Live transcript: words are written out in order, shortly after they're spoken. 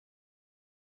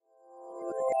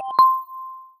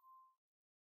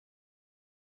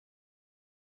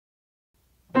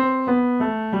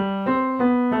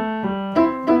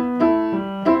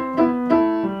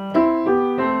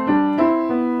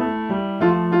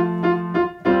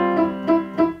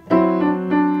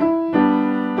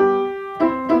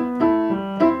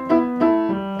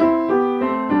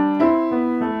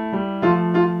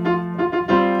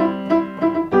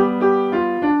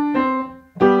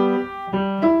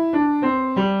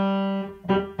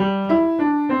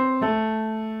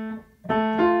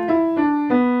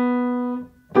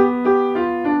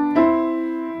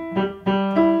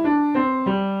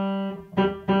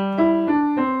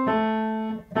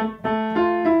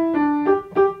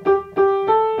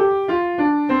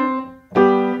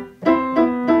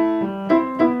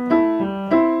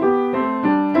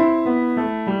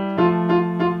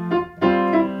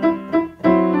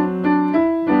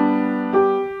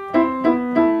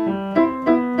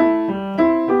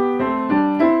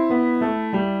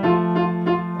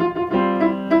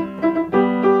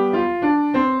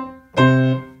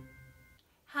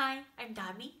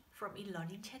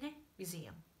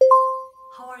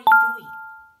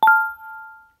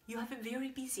You have been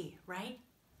very busy, right?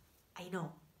 I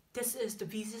know. This is the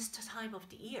busiest time of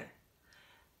the year.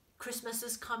 Christmas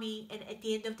is coming, and at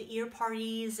the end of the year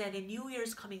parties, and the New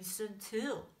Year's coming soon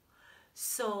too.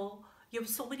 So you have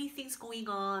so many things going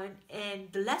on, and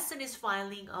the lesson is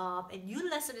filing up, and new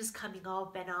lesson is coming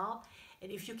up and up. And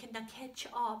if you cannot catch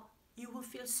up, you will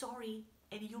feel sorry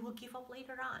and you will give up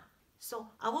later on.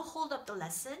 So I will hold up the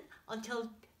lesson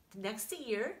until the next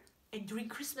year, and during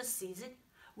Christmas season,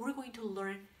 we're going to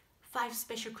learn 5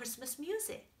 special Christmas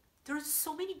music. There are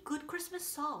so many good Christmas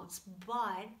songs,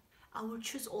 but I will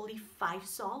choose only 5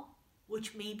 songs,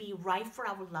 which may be right for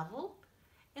our level.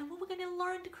 And we're going to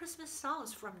learn the Christmas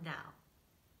songs from now.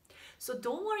 So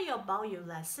don't worry about your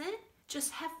lesson.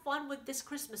 Just have fun with this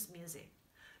Christmas music.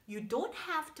 You don't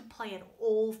have to play at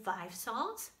all 5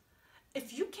 songs.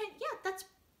 If you can, yeah, that's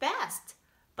best.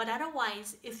 But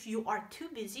otherwise, if you are too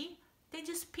busy, then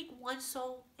just pick one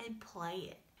song and play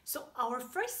it. So our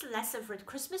first lesson for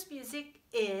Christmas music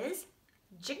is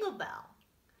Jingle Bell.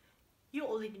 You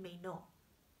already may know.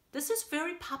 This is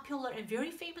very popular and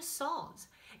very famous songs.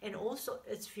 And also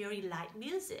it's very light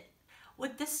music.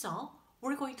 With this song,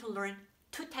 we're going to learn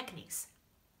 2 techniques.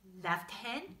 Left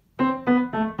hand,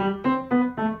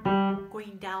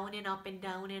 going down and up and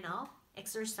down and up,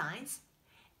 exercise,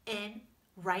 and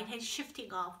right hand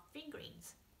shifting off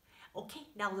fingerings. Okay,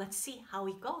 now let's see how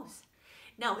it goes.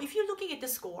 Now, if you're looking at the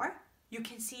score, you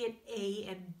can see it A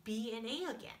and B and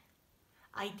A again.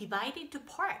 I divide into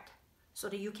part so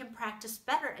that you can practice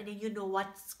better and then you know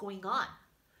what's going on.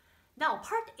 Now,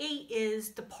 part A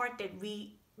is the part that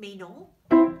we may know,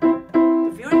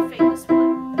 the very famous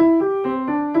one.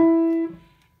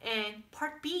 And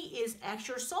part B is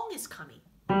actual song is coming.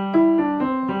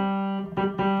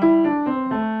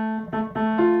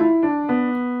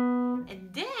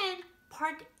 And then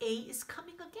part A is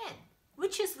coming again,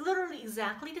 which is literally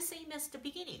exactly the same as the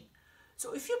beginning.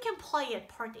 So if you can play it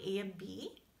part A and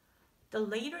B, the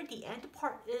later the end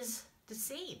part is the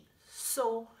same.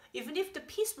 So even if the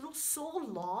piece looks so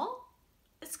long,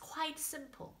 it's quite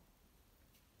simple.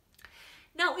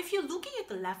 Now, if you're looking at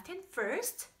the left hand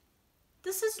first,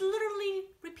 this is literally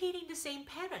repeating the same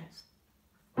patterns.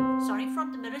 Starting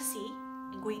from the middle C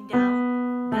and going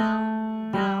down,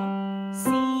 down, down, C,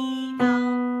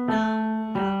 down,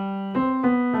 down, down.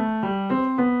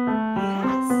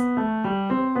 Yes.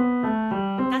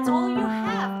 That's all you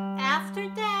have. After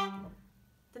that,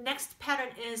 the next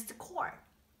pattern is the chord.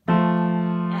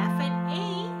 F and A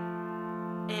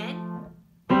and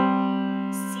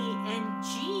C and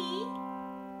G,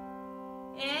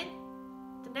 and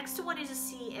the next one is a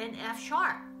C and F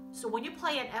sharp. So when you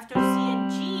play it after C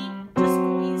and G, just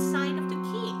go inside of the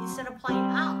key instead of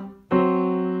playing out.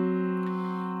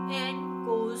 And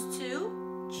goes to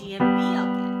G and B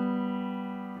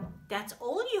again. That's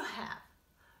all you have.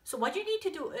 So what you need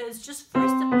to do is just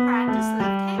first practice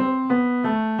left hand.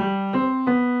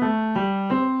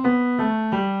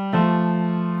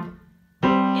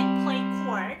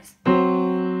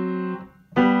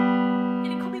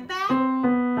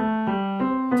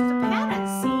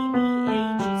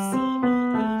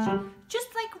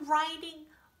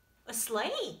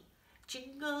 Sleigh.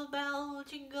 Jingle bell,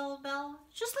 jingle bell.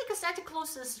 Just like a Santa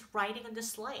Claus is riding on the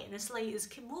sleigh, and the sleigh is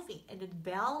keep moving, and the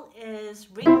bell is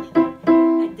ringing.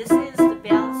 And this is the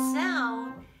bell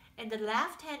sound, and the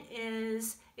left hand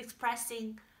is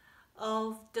expressing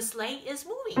of the sleigh is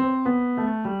moving.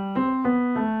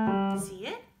 See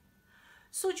it?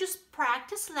 So just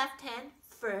practice left hand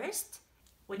first.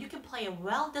 When you can play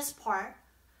well this part,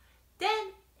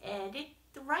 then edit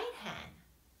the right hand.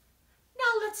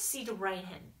 Now let's see the right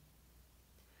hand.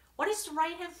 What is the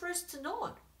right hand first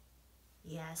note?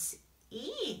 Yes,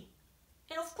 E.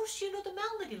 And of course you know the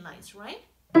melody lines, right?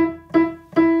 And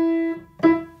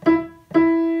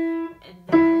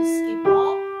then skip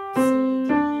up, C, D,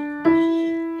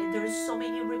 E. And there's so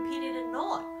many repeated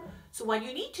notes. So what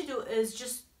you need to do is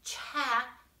just check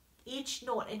each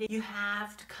note, and then you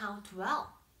have to count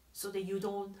well, so that you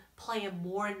don't play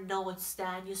more notes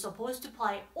than you're supposed to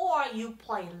play, or you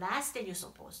play less than you're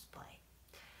supposed to play.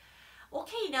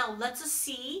 Okay, now let's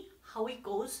see how it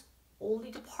goes.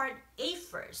 Only the part A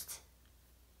first.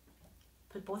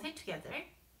 Put both hands together.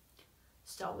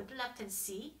 Start with the left hand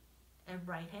C and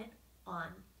right hand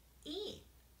on E.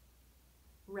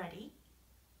 Ready?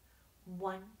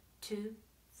 1, 2,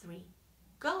 3,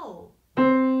 go!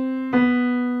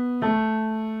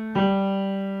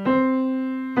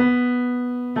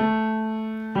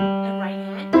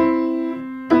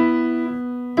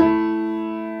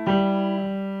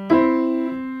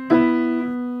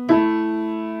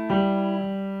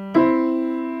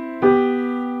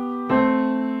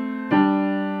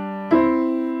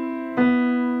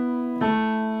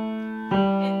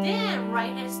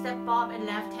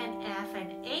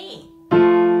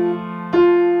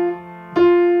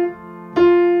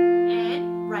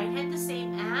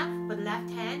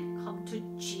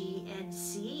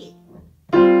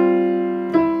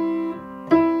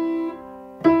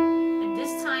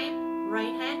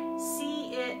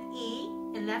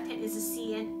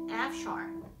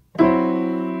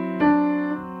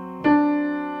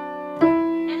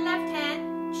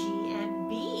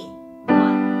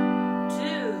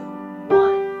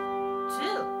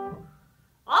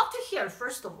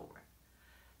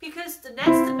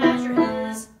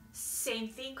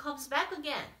 comes back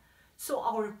again. So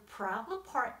our problem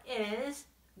part is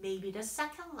maybe the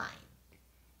second line,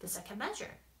 the second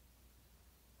measure.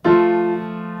 The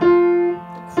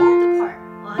chord part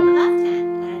on the left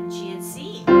hand, and G and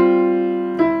C.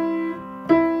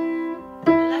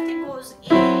 The left hand goes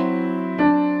A and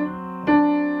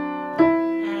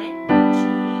G,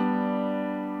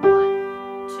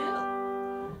 1,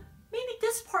 2. Maybe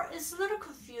this part is a little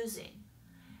confusing.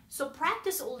 So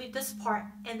practice only this part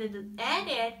and then add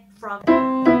it from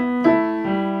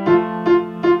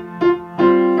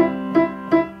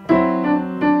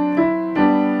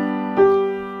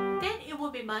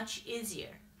much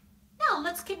easier. Now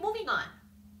let's keep moving on.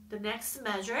 The next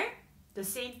measure, the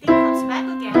same thing comes back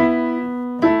again.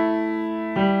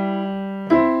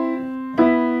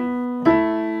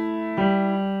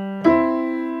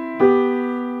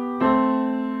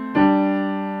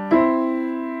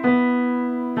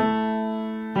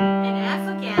 And F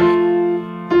again.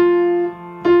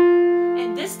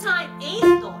 And this time eighth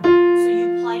note. So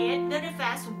you play it really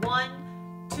fast. 1,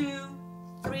 2,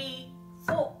 3,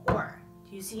 4.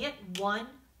 You see it? 1,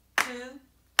 2,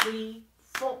 3,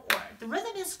 4. The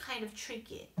rhythm is kind of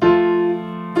tricky. 2,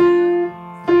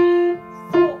 3,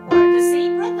 4. The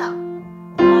same rhythm.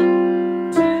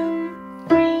 1, 2,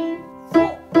 3,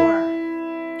 4.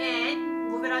 And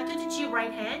moving on to the G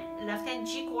right hand, left hand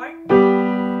G chord.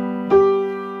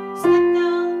 Step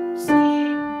down,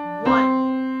 skip. 1,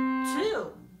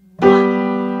 2,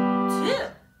 1, 2.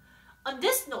 On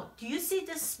this note, do you see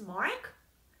this mark?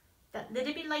 That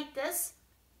little bit like this?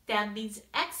 That means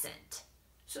accent.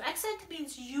 So accent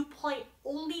means you play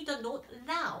only the note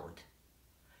loud.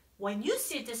 When you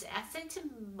see this accent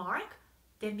mark,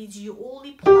 that means you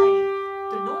only play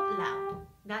the note loud,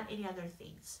 not any other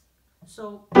things.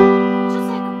 So just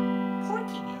like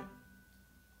porking it.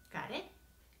 Got it?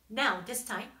 Now this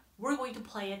time, we're going to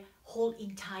play it whole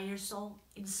entire song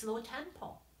in slow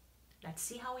tempo. Let's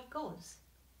see how it goes.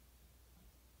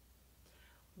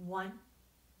 1,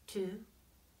 2,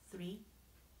 3,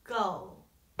 go.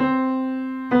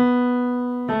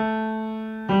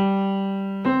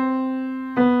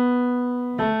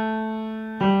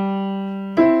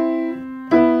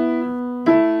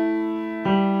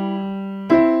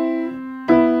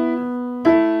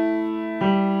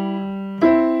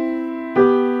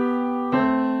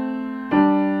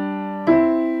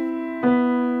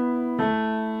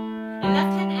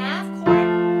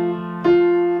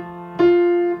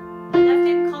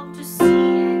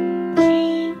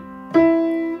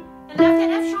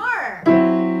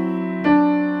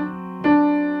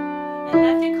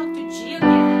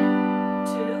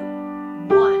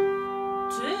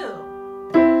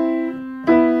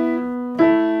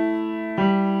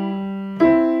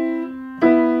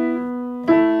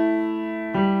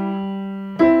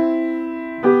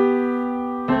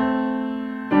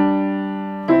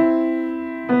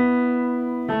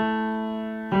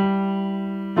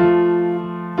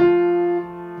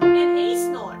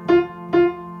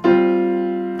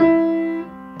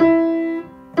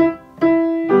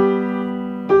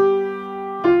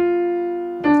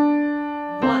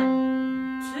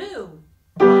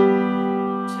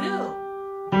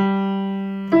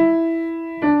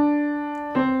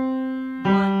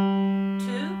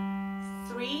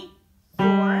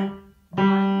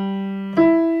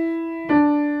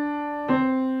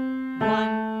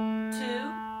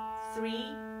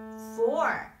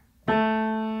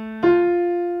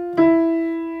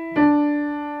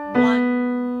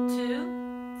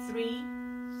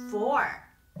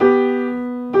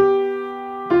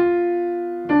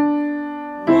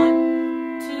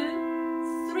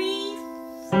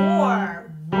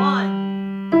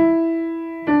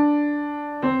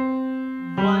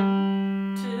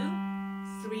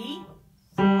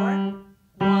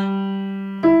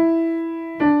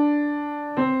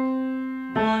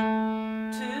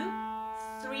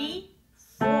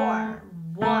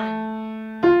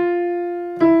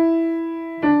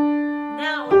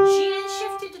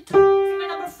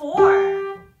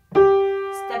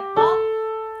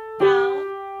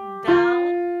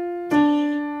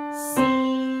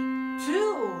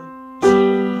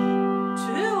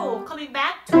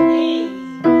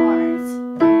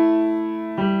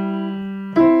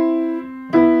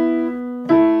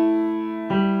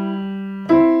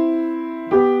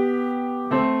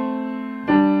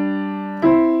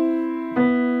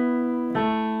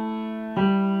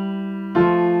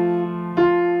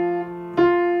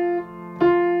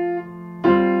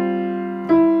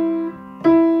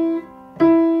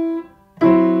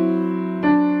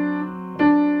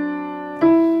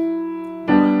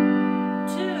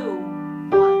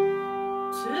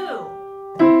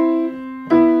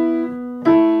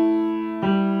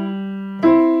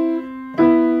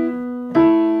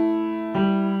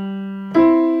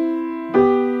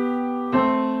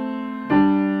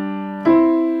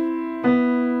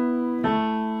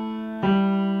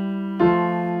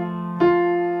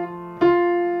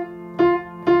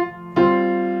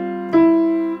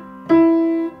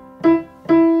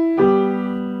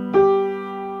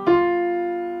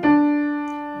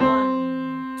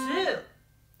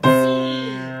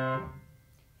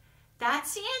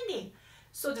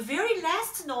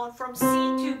 from C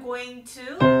to going to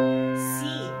C,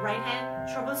 right hand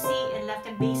treble C and left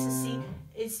hand bass C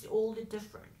is all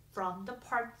different from the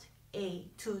part A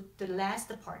to the last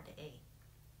part A.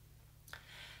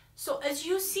 So as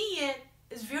you see it,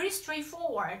 it's very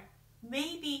straightforward.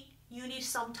 Maybe you need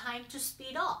some time to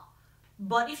speed up.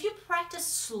 But if you practice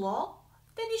slow,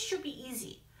 then it should be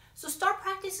easy. So start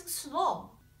practicing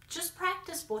slow. Just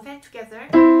practice both hands together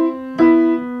and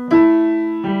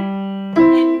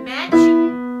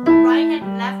matching right hand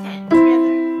and left hand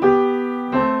together.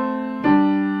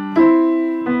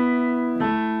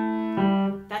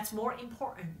 That's more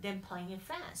important than playing it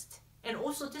fast. And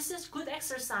also this is good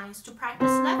exercise to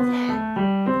practice left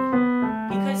hand,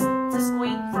 because just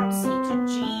going from C to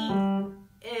G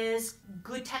is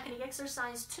good technique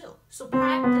exercise too. So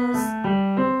practice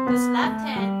this left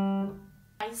hand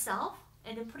by itself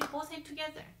and then put both hands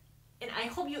together. And I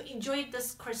hope you enjoyed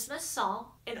this Christmas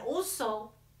song. And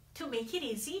also, to make it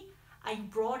easy, I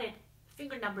brought it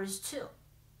finger numbers too.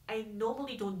 I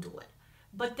normally don't do it,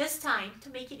 but this time to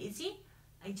make it easy,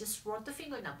 I just wrote the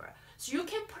finger number. So you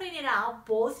can print it out,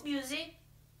 both music.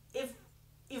 If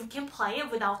you can play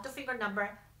it without the finger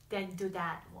number, then do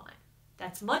that one.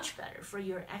 That's much better for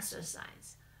your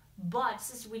exercise. But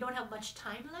since we don't have much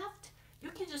time left,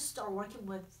 you can just start working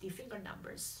with the finger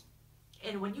numbers.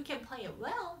 And when you can play it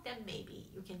well, then maybe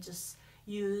you can just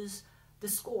use the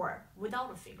score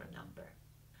without a finger number.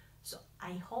 So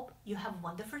I hope you have a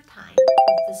wonderful time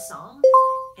with the song,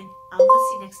 and I will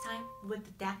see you next time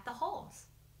with Deck the Halls.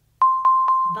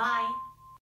 Bye!